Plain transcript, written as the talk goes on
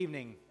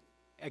Evening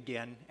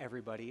again,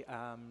 everybody.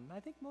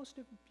 I think most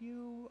of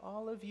you,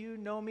 all of you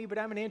know me, but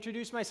I'm going to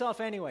introduce myself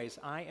anyways.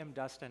 I am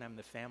Dustin. I'm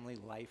the family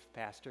life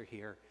pastor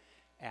here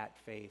at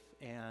Faith,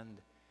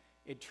 and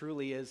it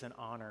truly is an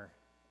honor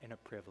and a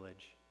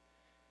privilege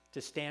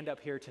to stand up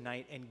here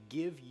tonight and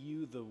give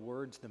you the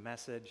words, the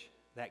message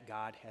that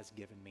God has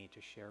given me to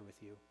share with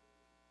you.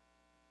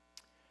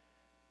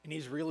 And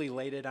He's really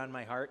laid it on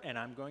my heart, and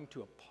I'm going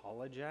to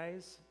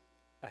apologize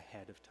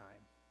ahead of time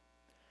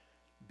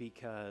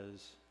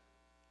because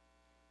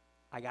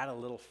I got a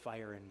little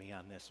fire in me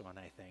on this one,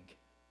 I think.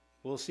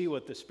 We'll see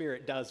what the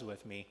Spirit does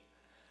with me.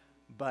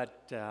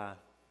 But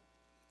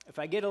if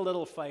I get a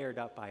little fired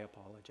up, I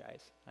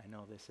apologize. I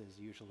know this is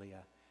usually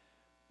a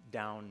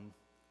down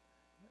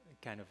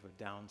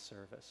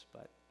service,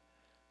 but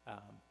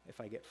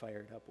if I get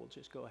fired up, we'll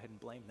just go ahead and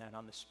blame that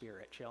on the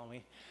Spirit, shall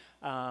we?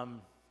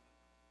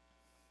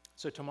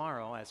 So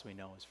tomorrow, as we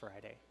know, is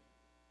Friday.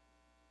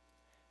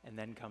 And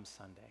then comes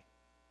Sunday.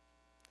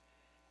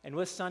 And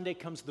with Sunday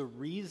comes the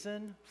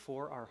reason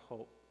for our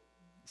hope.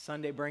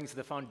 Sunday brings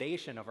the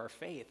foundation of our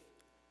faith,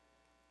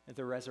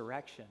 the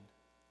resurrection.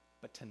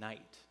 But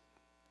tonight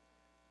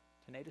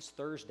is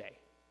Thursday.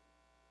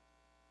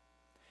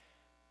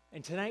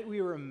 And tonight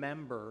we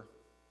remember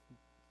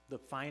the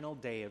final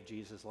day of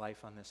Jesus'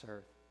 life on this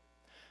earth.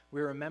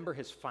 We remember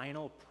his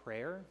final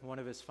prayer, one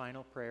of his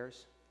final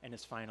prayers, and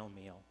his final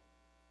meal.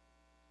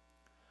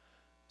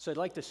 So I'd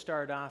like to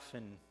start off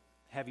and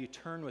have you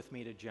turn with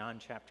me to John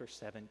chapter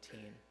 17.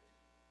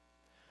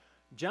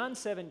 John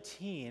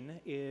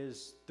 17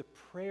 is the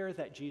prayer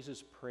that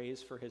Jesus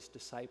prays for his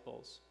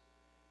disciples.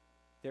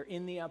 They're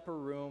in the upper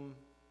room.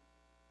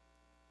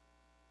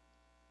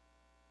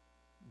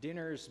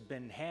 Dinner's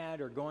been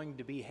had or going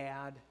to be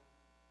had.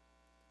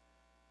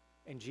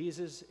 And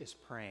Jesus is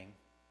praying.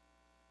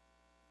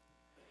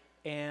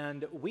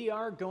 And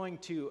we're going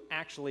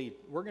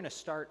to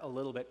start a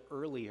little bit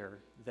earlier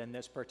than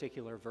this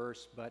particular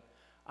verse, but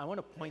I want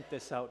to point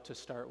this out to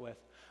start with.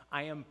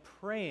 I am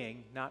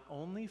praying not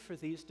only for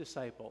these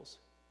disciples,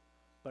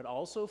 but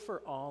also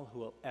for all who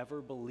will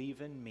ever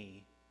believe in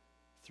me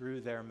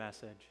through their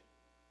message.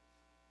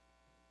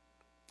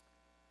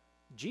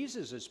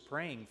 Jesus is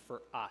praying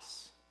for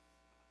us.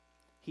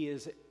 He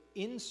is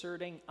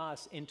inserting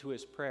us into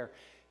his prayer.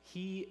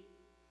 He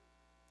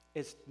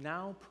is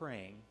now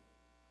praying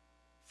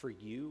for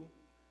you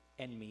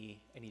and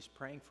me, and he's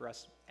praying for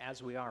us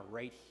as we are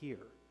right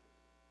here,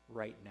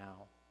 right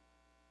now.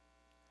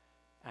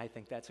 I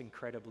think that's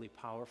incredibly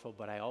powerful,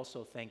 but I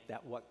also think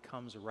that what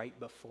comes right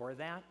before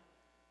that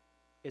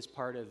is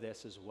part of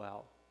this as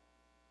well.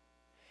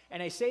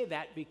 And I say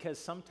that because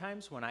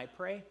sometimes when I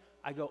pray,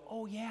 I go,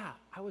 oh yeah,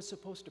 I was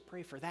supposed to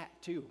pray for that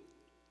too.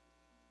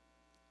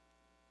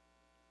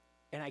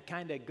 And I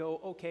kind of go,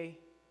 okay,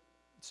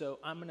 so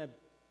I'm going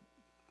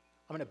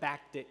to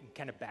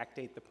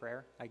backdate the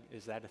prayer.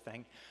 Is that a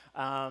thing?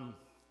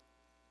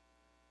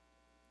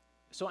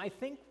 So I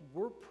think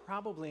we're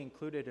probably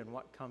included in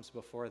what comes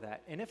before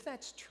that. And if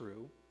that's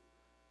true,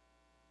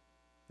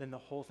 then the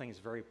whole thing is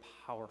very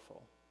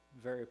powerful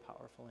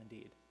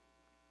indeed.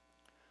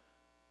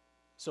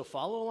 So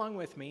follow along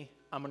with me.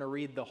 I'm going to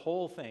read the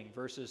whole thing,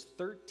 verses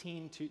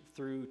 13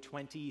 through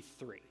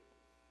 23.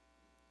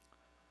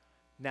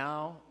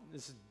 Now,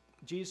 this is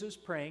Jesus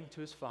praying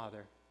to his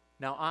Father.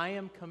 Now I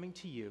am coming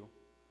to you.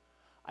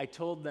 I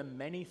told them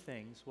many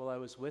things while I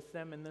was with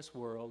them in this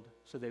world,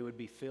 so they would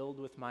be filled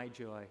with my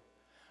joy.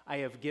 I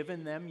have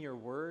given them your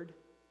word,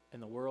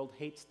 and the world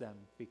hates them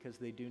because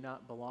they do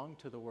not belong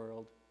to the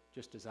world,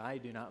 just as I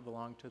do not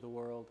belong to the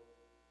world.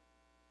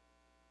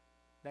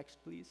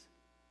 Next, please.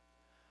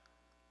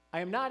 I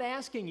am not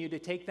asking you to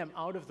take them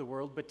out of the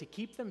world, but to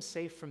keep them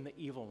safe from the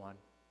evil one.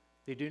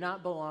 They do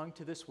not belong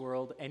to this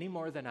world any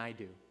more than I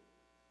do.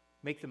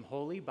 Make them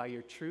holy by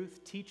your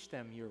truth. Teach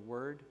them your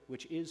word,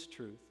 which is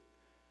truth.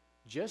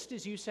 Just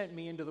as you sent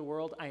me into the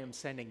world, I am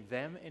sending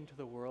them into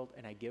the world,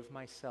 and I give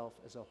myself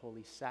as a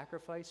holy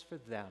sacrifice for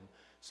them,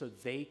 so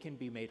they can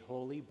be made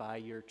holy by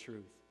your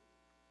truth.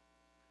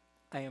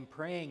 I am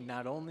praying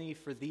not only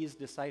for these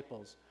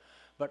disciples,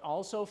 but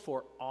also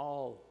for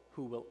all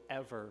who will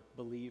ever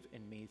believe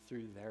in me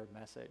through their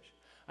message.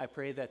 I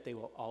pray that they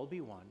will all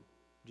be one,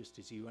 just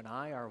as you and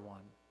I are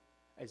one.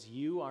 As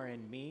you are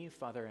in me,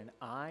 Father, and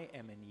I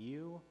am in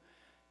you,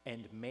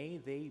 and may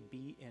they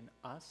be in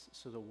us,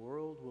 so the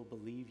world will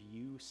believe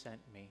you sent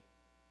me.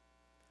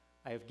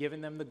 I have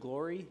given them the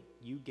glory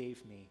you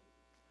gave me,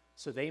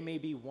 so they may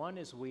be one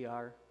as we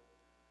are.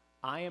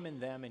 I am in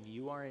them, and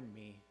you are in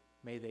me.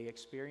 May they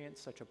experience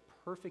such a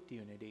perfect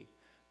unity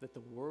that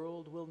the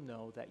world will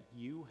know that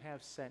you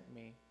have sent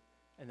me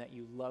and that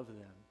you love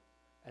them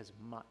as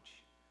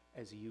much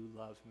as you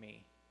love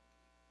me.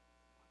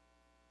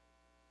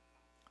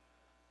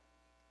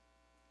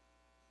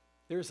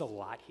 There's a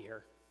lot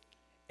here.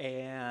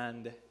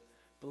 And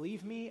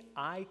believe me,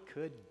 I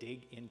could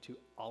dig into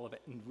all of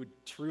it and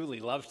would truly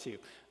love to.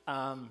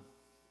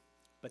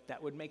 But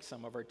that would make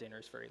some of our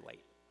dinners very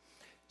late.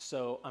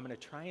 So I'm going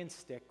to try and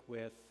stick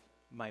with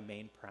my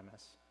main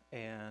premise.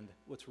 And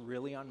what's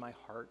really on my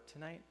heart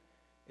tonight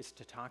is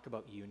to talk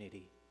about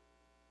unity.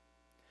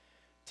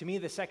 To me,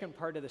 the second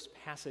part of this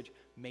passage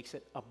makes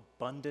it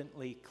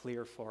abundantly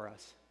clear for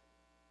us.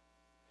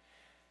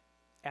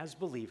 As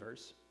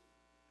believers,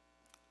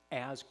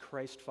 as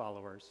Christ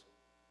followers,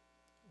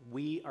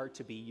 we are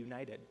to be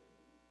united.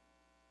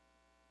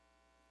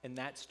 And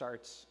that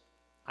starts,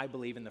 I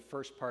believe, in the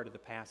first part of the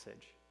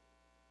passage.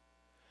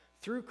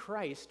 Through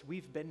Christ,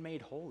 we've been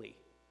made holy.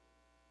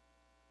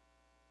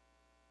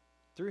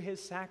 Through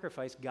his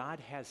sacrifice, God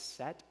has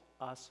set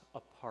us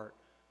apart.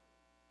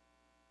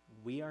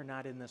 We are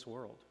not in this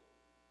world.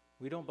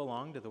 We don't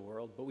belong to the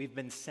world, but we've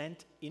been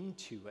sent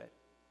into it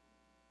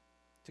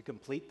to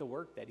complete the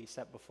work that he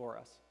set before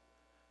us.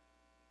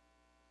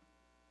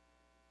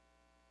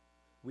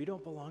 We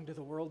don't belong to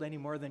the world any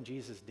more than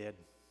Jesus did.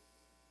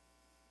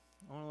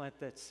 I want to let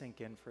that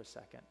sink in for a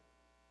second.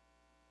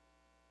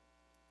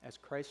 As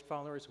Christ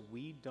followers,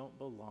 we don't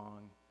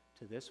belong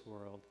to this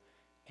world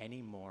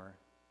any more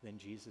than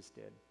Jesus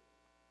did.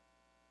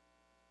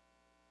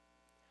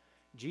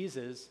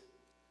 Jesus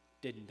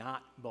did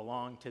not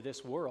belong to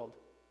this world.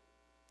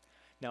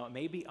 Now, it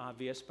may be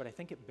obvious, but I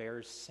think it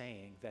bears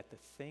saying that the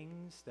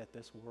things that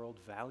this world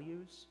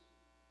values,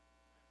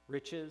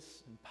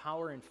 riches and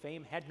power and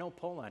fame, had no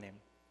pull on him.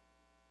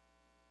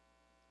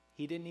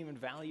 He didn't even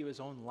value his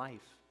own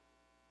life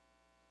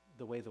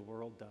the way the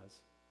world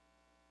does,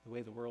 the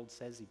way the world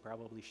says he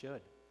probably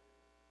should.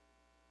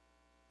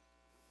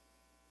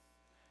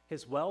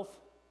 His wealth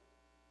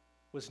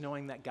was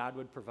knowing that God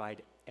would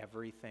provide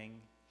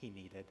everything he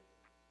needed.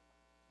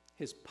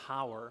 His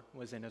power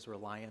was in his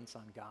reliance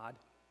on God.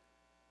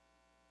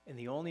 And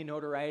the only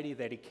notoriety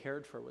that he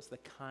cared for was the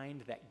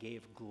kind that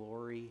gave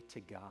glory to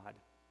God.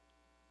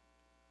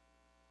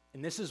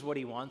 And this is what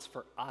he wants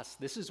for us.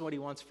 This is what he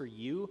wants for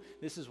you.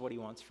 This is what he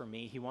wants for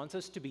me. He wants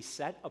us to be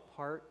set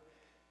apart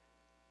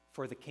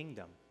for the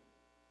kingdom.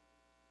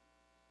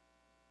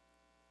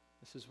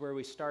 This is where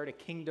we start a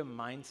kingdom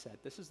mindset.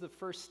 This is the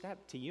first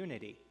step to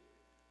unity.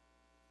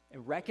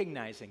 And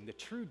recognizing the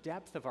true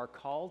depth of our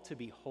call to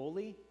be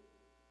holy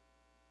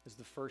is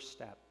the first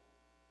step.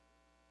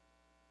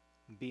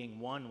 Being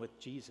one with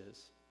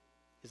Jesus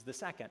is the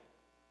second.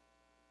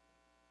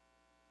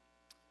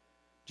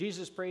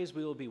 Jesus prays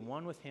we will be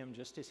one with him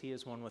just as he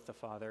is one with the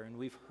Father. And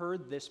we've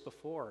heard this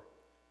before,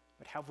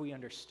 but have we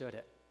understood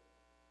it?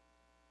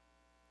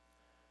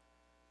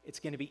 It's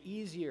going to be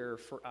easier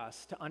for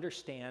us to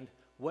understand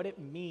what it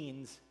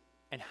means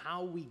and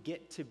how we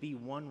get to be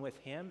one with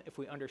him if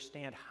we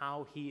understand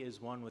how he is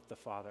one with the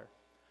Father.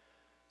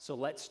 So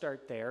let's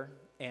start there,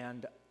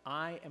 and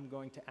I am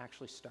going to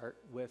actually start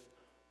with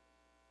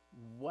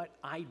what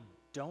I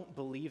don't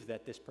believe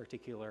that this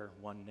particular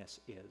oneness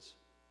is.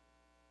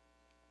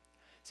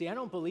 See, I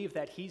don't believe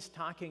that he's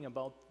talking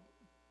about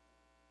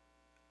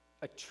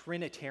a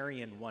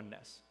Trinitarian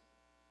oneness.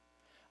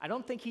 I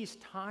don't think he's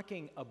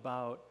talking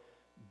about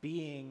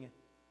being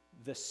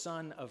the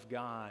Son of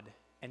God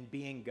and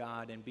being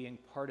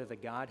part of the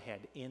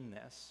Godhead in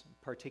this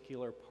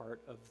particular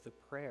part of the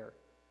prayer.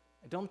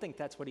 I don't think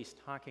that's what he's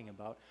talking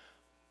about,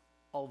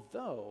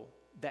 although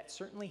that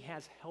certainly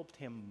has helped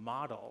him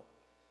model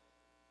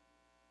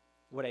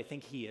what I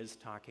think he is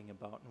talking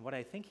about. And what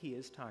I think he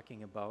is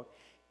talking about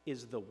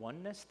is the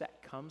oneness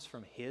that comes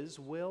from his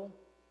will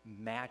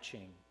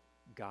matching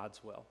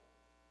God's will.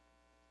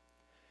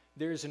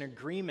 There's an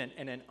agreement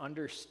and an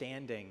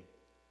understanding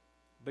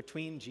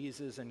between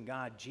Jesus and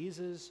God.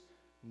 Jesus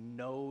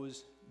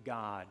knows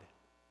God.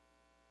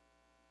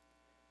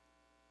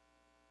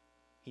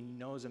 He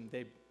knows him.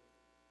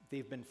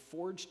 They've been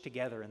forged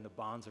together in the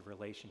bonds of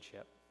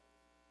relationship.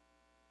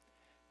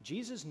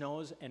 Jesus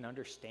knows and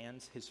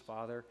understands his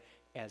Father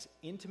as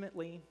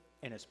intimately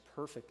and as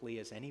perfectly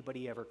as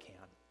anybody ever can.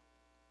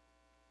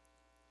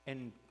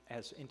 And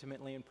as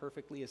intimately and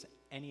perfectly as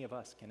any of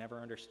us can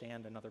ever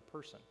understand another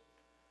person.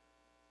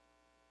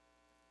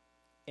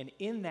 And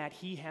in that,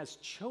 he has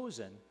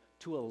chosen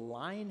to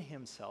align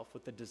himself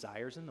with the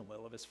desires and the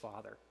will of his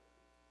Father,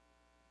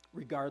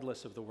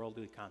 regardless of the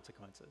worldly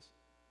consequences.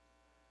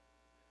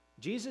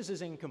 Jesus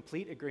is in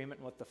complete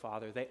agreement with the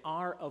Father. They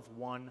are of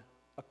one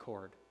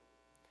accord.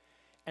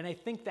 And I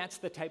think that's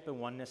the type of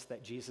oneness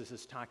that Jesus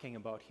is talking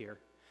about here.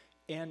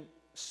 And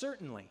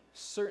certainly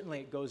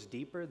it goes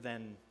deeper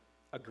than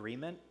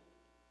agreement.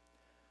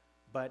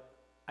 But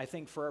I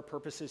think for our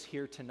purposes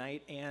here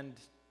tonight, and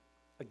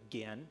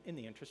again, in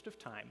the interest of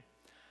time,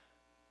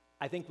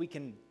 I think we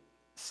can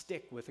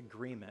stick with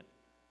agreement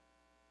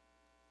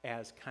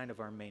as kind of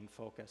our main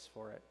focus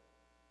for it.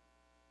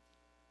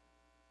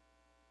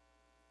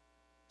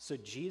 So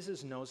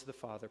Jesus knows the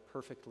Father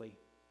perfectly.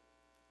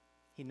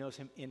 He knows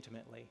him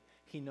intimately.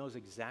 He knows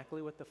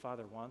exactly what the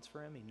Father wants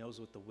for him. He knows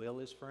what the will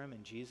is for him.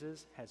 And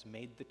Jesus has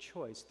made the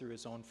choice through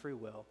his own free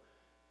will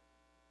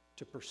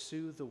to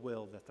pursue the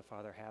will that the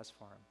Father has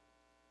for him.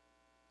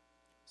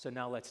 So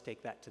now let's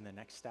take that to the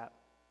next step.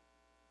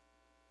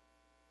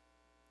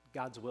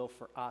 God's will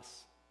for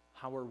us.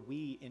 How are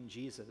we in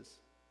Jesus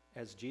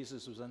as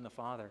Jesus was in the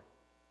Father?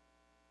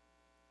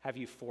 Have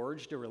you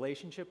forged a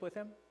relationship with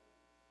him?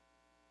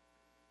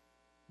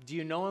 Do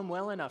you know him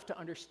well enough to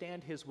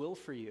understand his will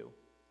for you?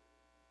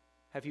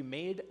 Have you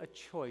made a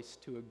choice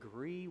to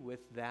agree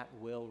with that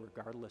will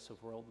regardless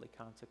of worldly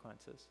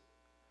consequences?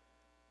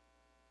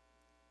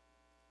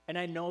 And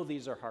I know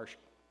these are harsh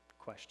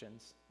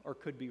questions, or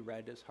could be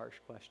read as harsh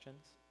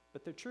questions,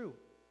 but they're true.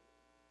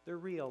 They're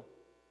real.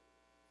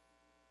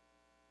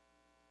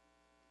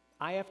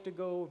 I have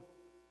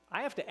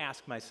to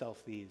ask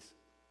myself these.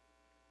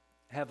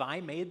 Have I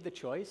made the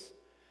choice?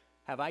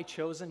 Have I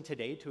chosen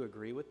today to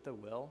agree with the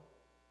will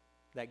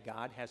that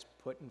God has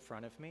put in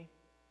front of me,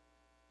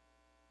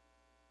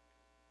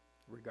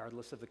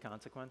 regardless of the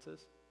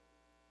consequences?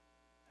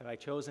 Have I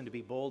chosen to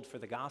be bold for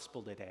the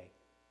gospel today?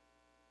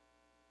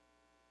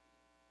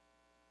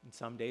 And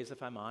some days,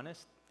 if I'm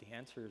honest, the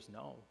answer is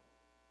no.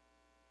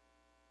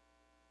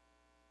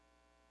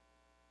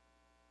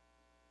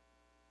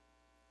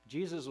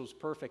 Jesus was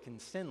perfect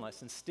and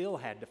sinless and still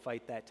had to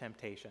fight that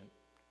temptation.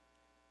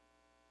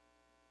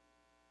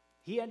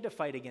 He had to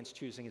fight against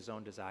choosing his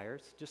own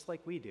desires, just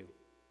like we do.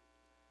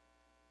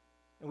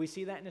 And we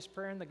see that in his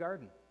prayer in the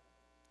garden.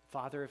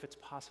 Father, if it's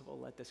possible,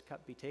 let this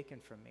cup be taken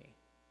from me,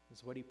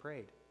 is what he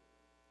prayed.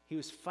 He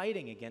was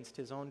fighting against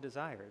his own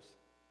desires.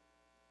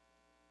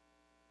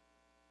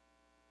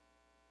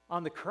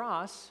 On the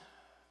cross,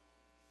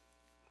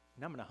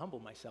 and I'm going to humble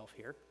myself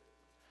here,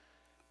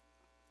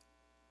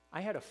 I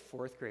had a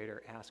fourth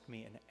grader ask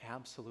me an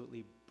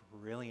absolutely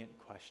brilliant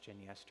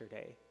question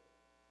yesterday.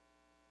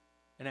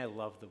 And I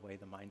love the way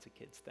the minds of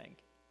kids think,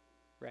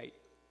 right?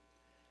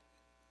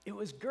 It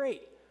was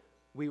great.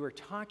 We were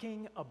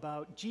talking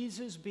about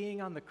Jesus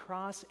being on the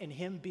cross and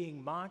him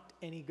being mocked,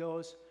 and he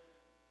goes,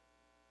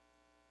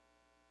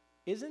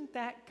 isn't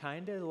that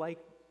kind of like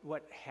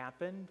what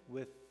happened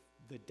with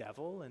the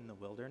devil in the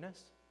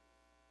wilderness?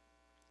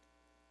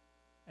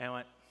 And I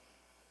went,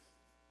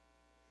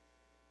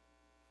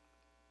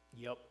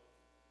 yep.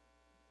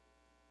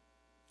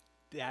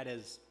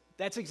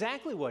 That's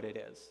exactly what it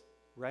is,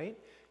 right?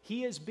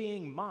 He is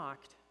being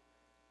mocked,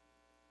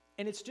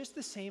 and it's just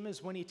the same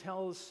as when he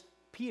tells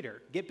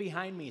Peter, get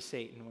behind me,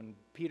 Satan, when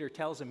Peter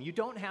tells him, you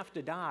don't have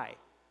to die.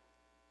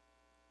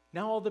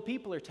 Now all the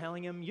people are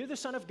telling him, you're the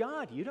Son of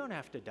God, you don't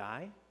have to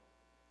die.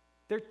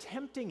 They're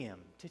tempting him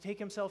to take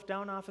himself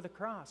down off of the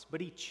cross,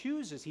 but he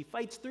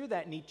fights through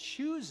that, and he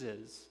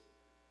chooses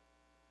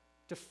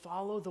to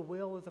follow the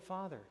will of the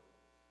Father.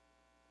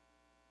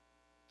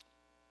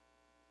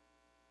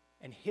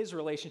 And his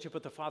relationship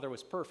with the Father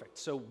was perfect,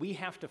 so we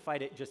have to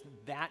fight it just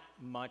that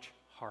much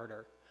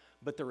harder,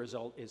 but the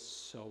result is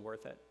so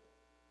worth it.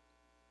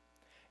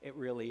 It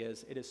really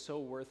is. It is so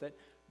worth it,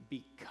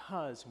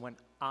 because when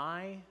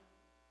I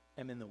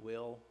am in the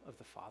will of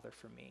the Father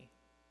for me,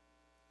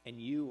 and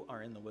you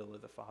are in the will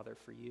of the Father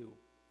for you,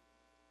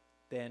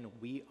 then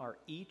we are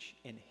each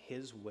in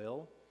his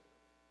will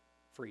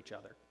for each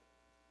other.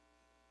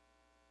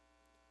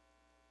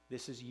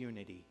 This is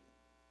unity,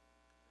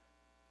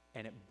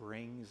 and it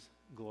brings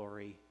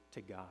glory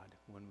to God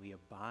when we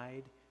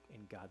abide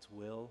in God's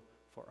will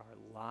for our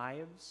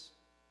lives.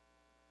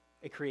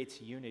 It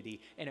creates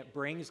unity, and it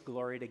brings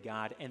glory to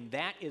God, and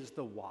that is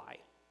the why.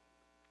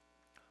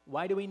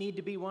 Why do we need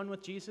to be one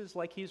with Jesus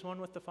like he's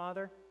one with the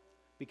Father?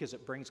 Because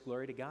it brings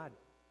glory to God.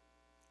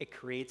 It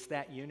creates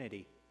that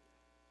unity.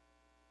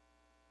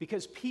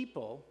 Because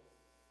people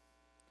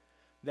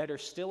that are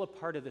still a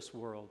part of this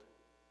world,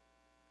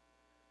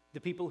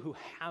 the people who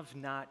have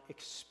not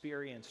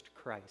experienced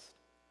Christ,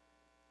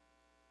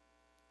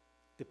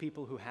 the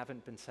people who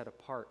haven't been set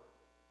apart,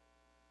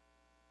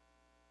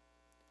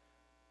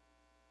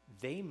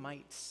 they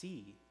might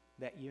see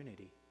that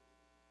unity.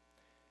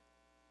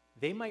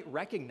 They might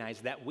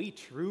recognize that we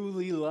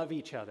truly love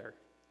each other,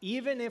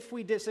 even if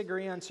we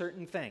disagree on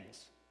certain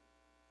things.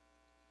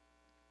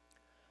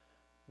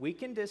 We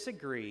can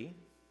disagree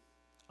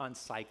on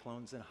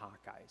cyclones and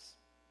Hawkeyes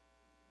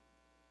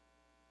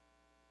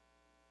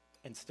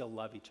and still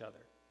love each other.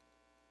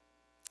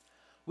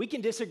 We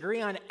can disagree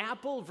on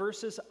Apple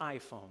versus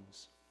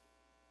iPhones,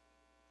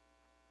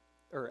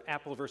 or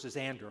Apple versus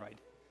Android.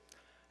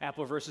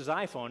 Apple versus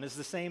iPhone is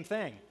the same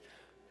thing,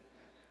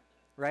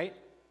 right?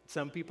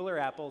 Some people are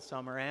Apple,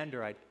 some are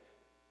Android.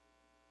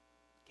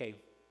 Okay,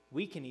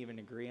 we can even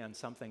agree on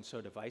something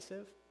so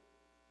divisive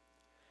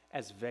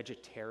as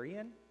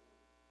vegetarian.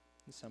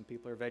 Some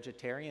people are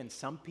vegetarian.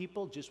 Some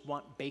people just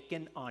want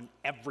bacon on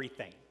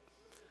everything.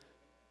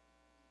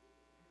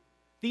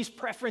 These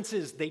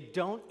preferences, they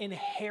don't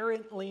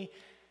inherently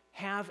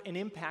have an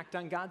impact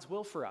on God's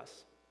will for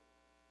us.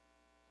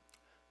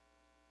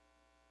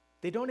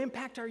 They don't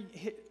impact our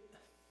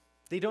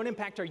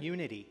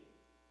unity.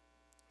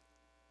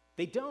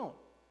 They don't,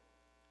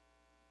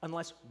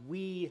 unless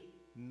we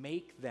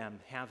make them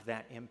have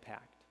that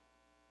impact.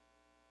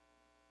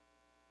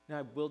 Now,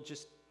 I will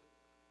just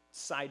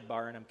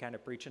sidebar, and I'm kind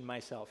of preaching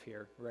myself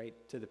here, right?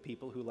 To the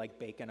people who like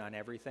bacon on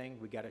everything,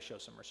 we got to show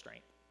some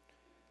restraint.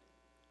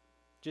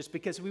 Just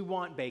because we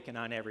want bacon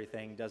on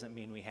everything doesn't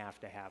mean we have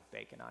to have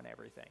bacon on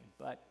everything,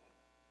 but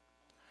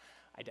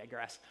I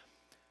digress.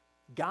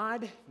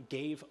 God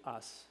gave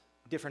us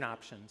different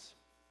options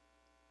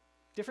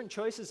different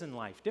choices in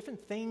life,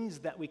 different things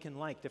that we can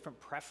like, different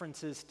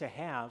preferences to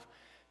have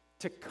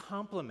to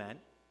complement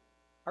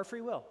our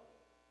free will.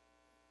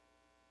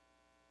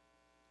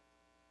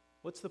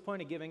 What's the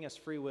point of giving us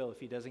free will if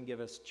he doesn't give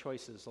us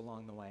choices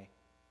along the way?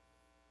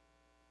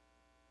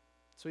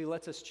 So he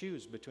lets us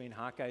choose between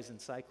Hawkeyes and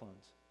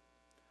Cyclones.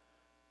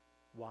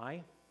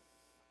 Why?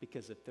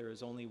 Because if there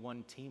is only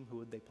one team, who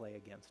would they play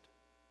against?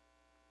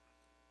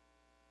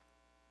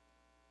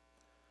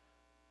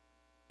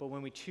 But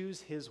when we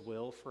choose his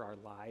will for our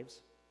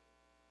lives,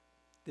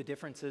 the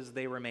differences,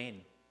 they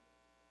remain.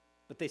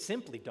 But they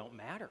simply don't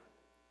matter.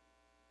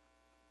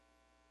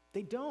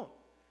 They don't.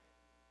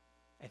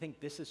 I think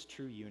this is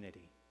true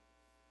unity.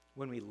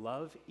 When we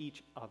love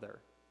each other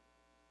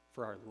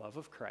for our love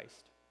of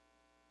Christ.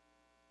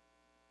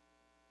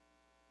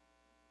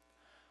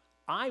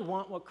 I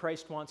want what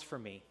Christ wants for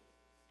me,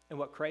 and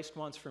what Christ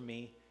wants for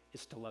me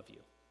is to love you.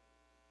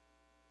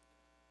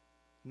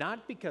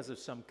 Not because of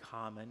some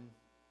common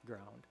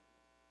ground,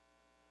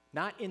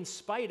 not in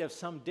spite of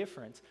some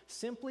difference,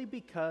 simply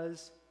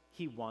because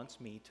he wants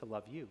me to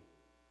love you.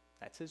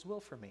 That's his will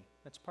for me.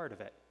 That's part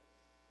of it.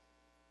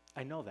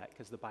 I know that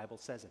because the Bible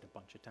says it a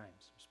bunch of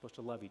times. We're supposed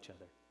to love each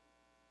other.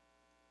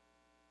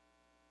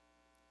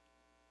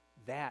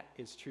 That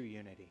is true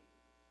unity.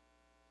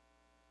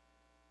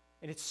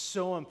 And it's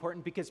so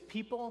important because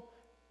people,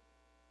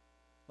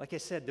 like I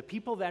said, the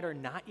people that are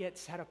not yet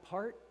set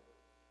apart,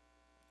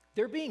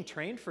 they're being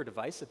trained for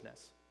divisiveness.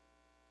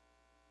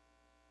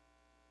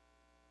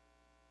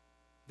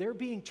 They're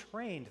being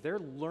trained. They're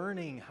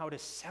learning how to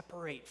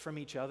separate from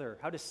each other,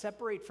 how to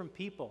separate from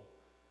people.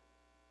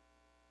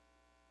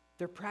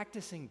 They're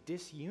practicing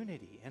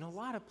disunity in a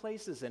lot of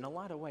places, in a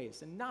lot of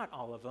ways, and not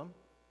all of them.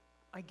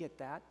 I get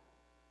that.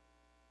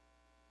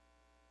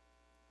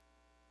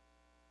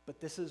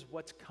 But this is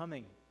what's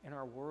coming in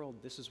our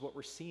world. This is what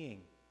we're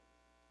seeing.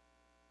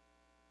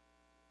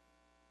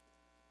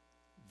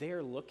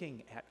 They're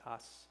looking at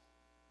us.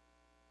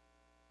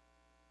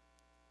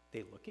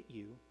 They look at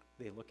you,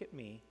 they look at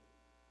me,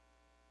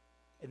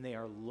 and they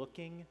are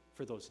looking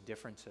for those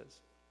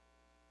differences.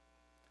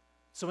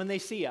 So when they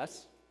see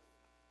us,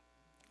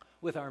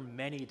 with our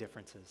many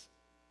differences,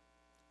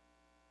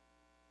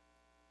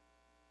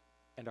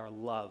 and our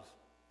love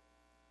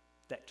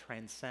that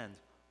transcends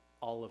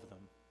all of them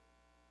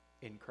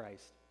in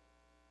Christ.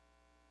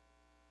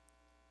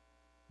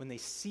 When they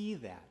see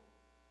that,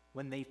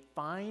 when they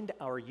find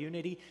our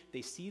unity,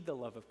 they see the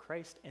love of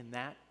Christ, and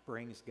that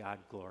brings God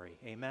glory.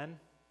 Amen?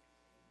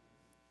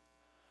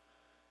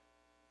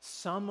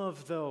 Some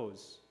of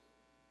those,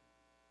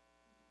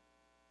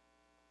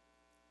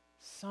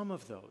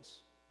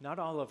 not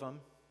all of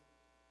them,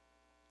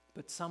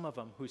 but some of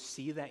them who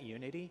see that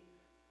unity,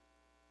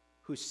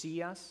 who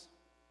see us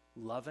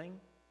loving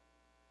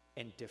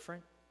and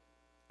different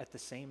at the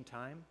same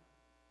time,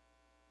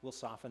 will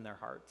soften their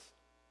hearts.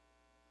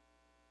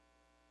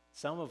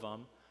 Some of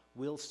them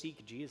will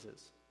seek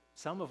Jesus.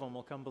 Some of them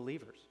will become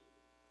believers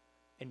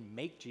and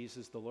make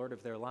Jesus the Lord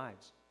of their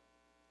lives.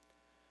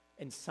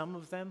 And some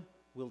of them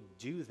will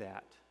do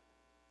that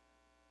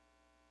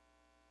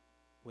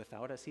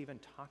without us even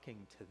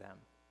talking to them.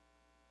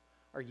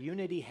 Our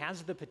unity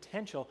has the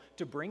potential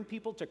to bring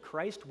people to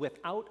Christ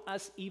without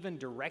us even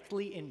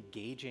directly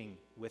engaging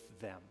with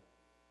them.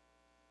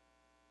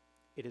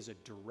 It is a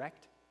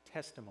direct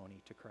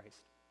testimony to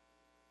Christ.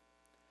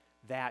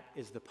 That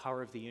is the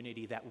power of the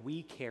unity that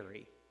we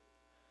carry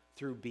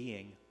through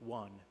being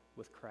one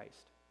with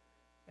Christ,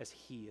 as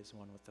he is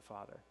one with the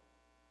Father.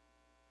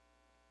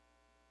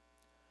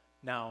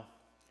 Now,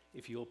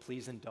 if you will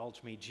please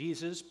indulge me,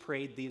 Jesus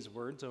prayed these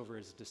words over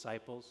his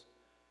disciples,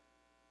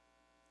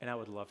 and I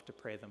would love to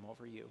pray them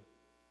over you.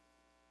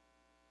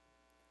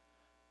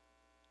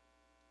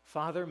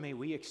 Father, may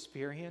we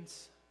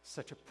experience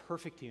such a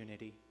perfect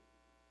unity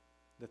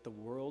that the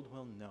world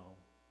will know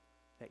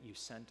that you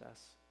sent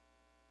us,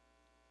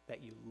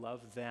 that you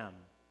love them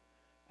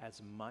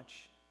as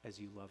much as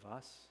you love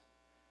us,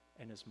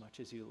 and as much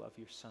as you love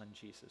your Son,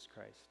 Jesus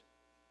Christ.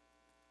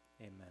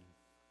 Amen.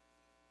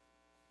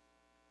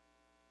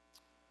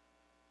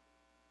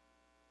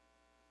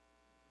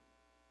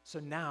 So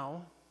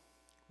now,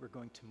 we're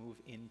going to move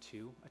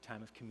into a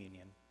time of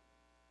communion.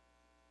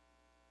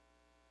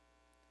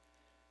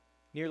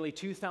 Nearly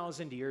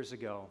 2,000 years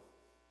ago,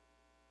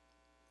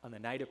 on the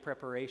night of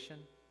preparation,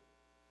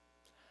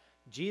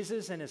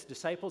 Jesus and his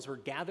disciples were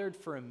gathered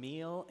for a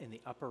meal in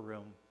the upper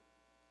room.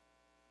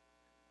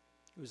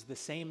 It was the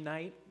same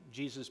night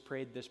Jesus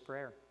prayed this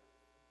prayer.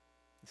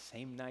 The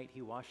same night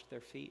he washed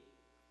their feet.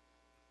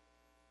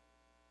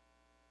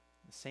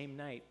 The same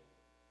night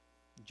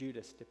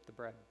Judas dipped the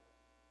bread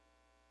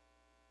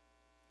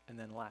and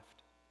then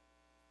left.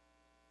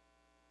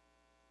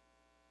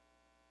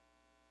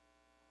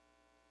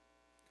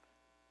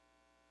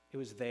 It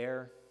was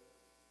there,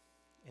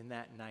 in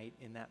that night,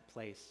 in that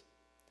place,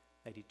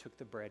 that he took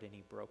the bread and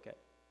he broke it,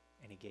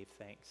 and he gave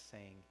thanks,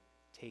 saying,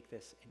 "Take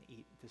this and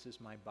eat. This is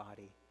my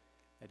body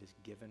that is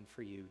given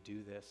for you.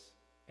 Do this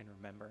in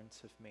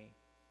remembrance of me."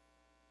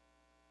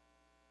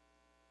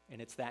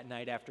 And it's that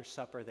night after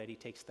supper that he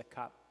takes the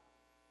cup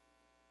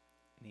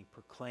and he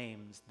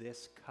proclaims,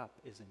 "This cup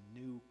is a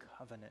new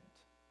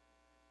covenant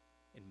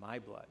in my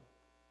blood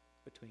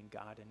between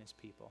God and his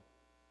people.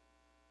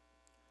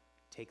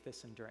 Take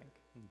this and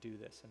drink, and do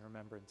this in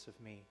remembrance of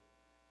me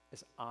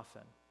as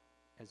often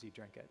as you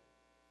drink it."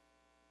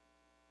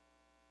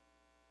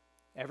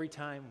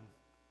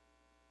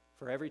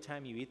 For every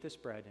time you eat this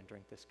bread and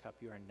drink this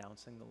cup, you are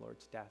announcing the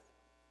Lord's death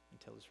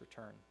until his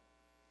return.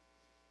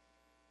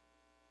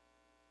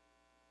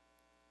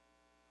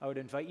 I would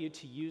invite you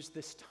to use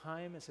this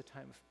time as a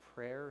time of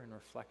prayer and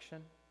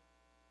reflection.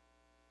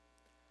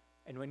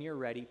 And when you're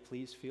ready,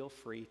 please feel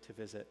free to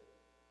visit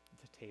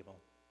the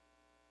table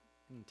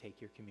and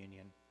take your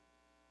communion.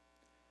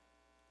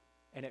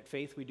 And at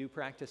Faith, we do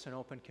practice an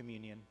open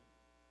communion.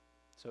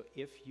 So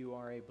if you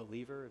are a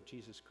believer of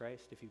Jesus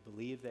Christ, if you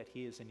believe that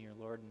he is in your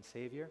Lord and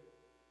Savior,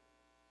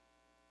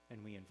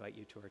 then we invite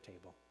you to our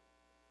table.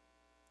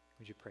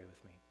 Would you pray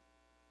with me?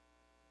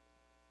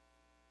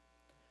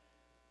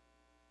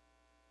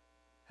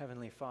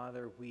 Heavenly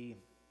Father, we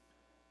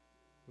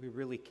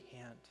really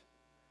can't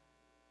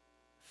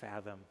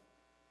fathom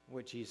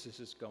what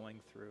Jesus is going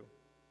through.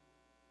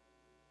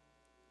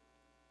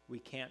 We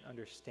can't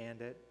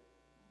understand it,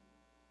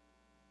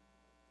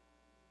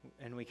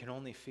 and we can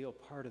only feel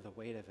part of the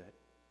weight of it.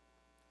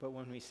 But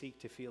when we seek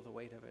to feel the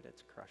weight of it,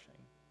 it's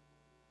crushing.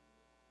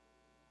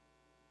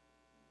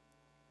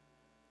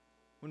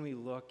 When we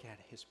look at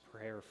his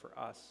prayer for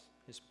us,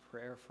 his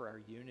prayer for our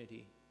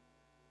unity,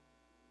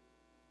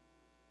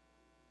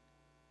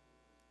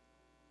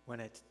 when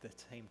at the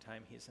same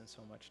time he's in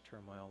so much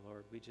turmoil,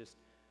 Lord,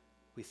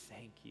 we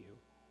thank you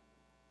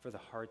for the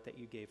heart that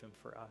you gave him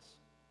for us.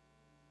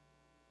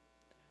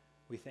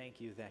 We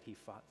thank you that he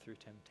fought through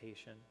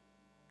temptation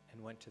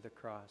and went to the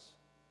cross,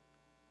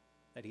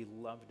 that he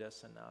loved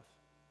us enough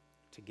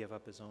to give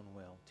up his own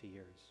will to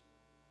yours.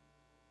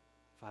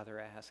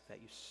 Father, I ask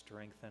that you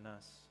strengthen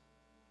us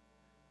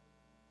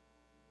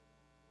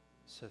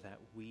so that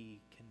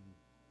we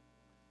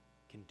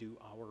can do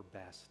our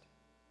best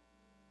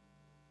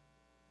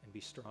and be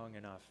strong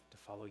enough to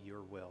follow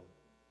your will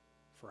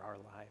for our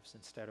lives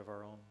instead of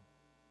our own.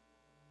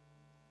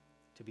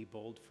 To be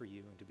bold for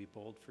you and to be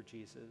bold for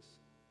Jesus.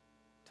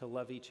 To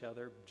love each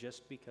other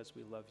just because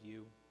we love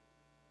you.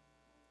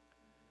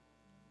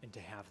 And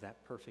to have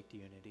that perfect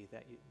unity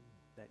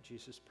that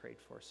Jesus prayed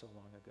for so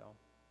long ago.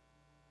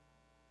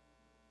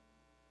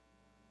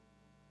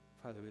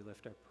 Father, we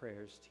lift our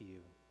prayers to you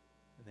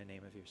in the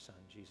name of your Son,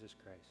 Jesus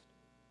Christ.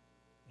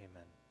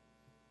 Amen.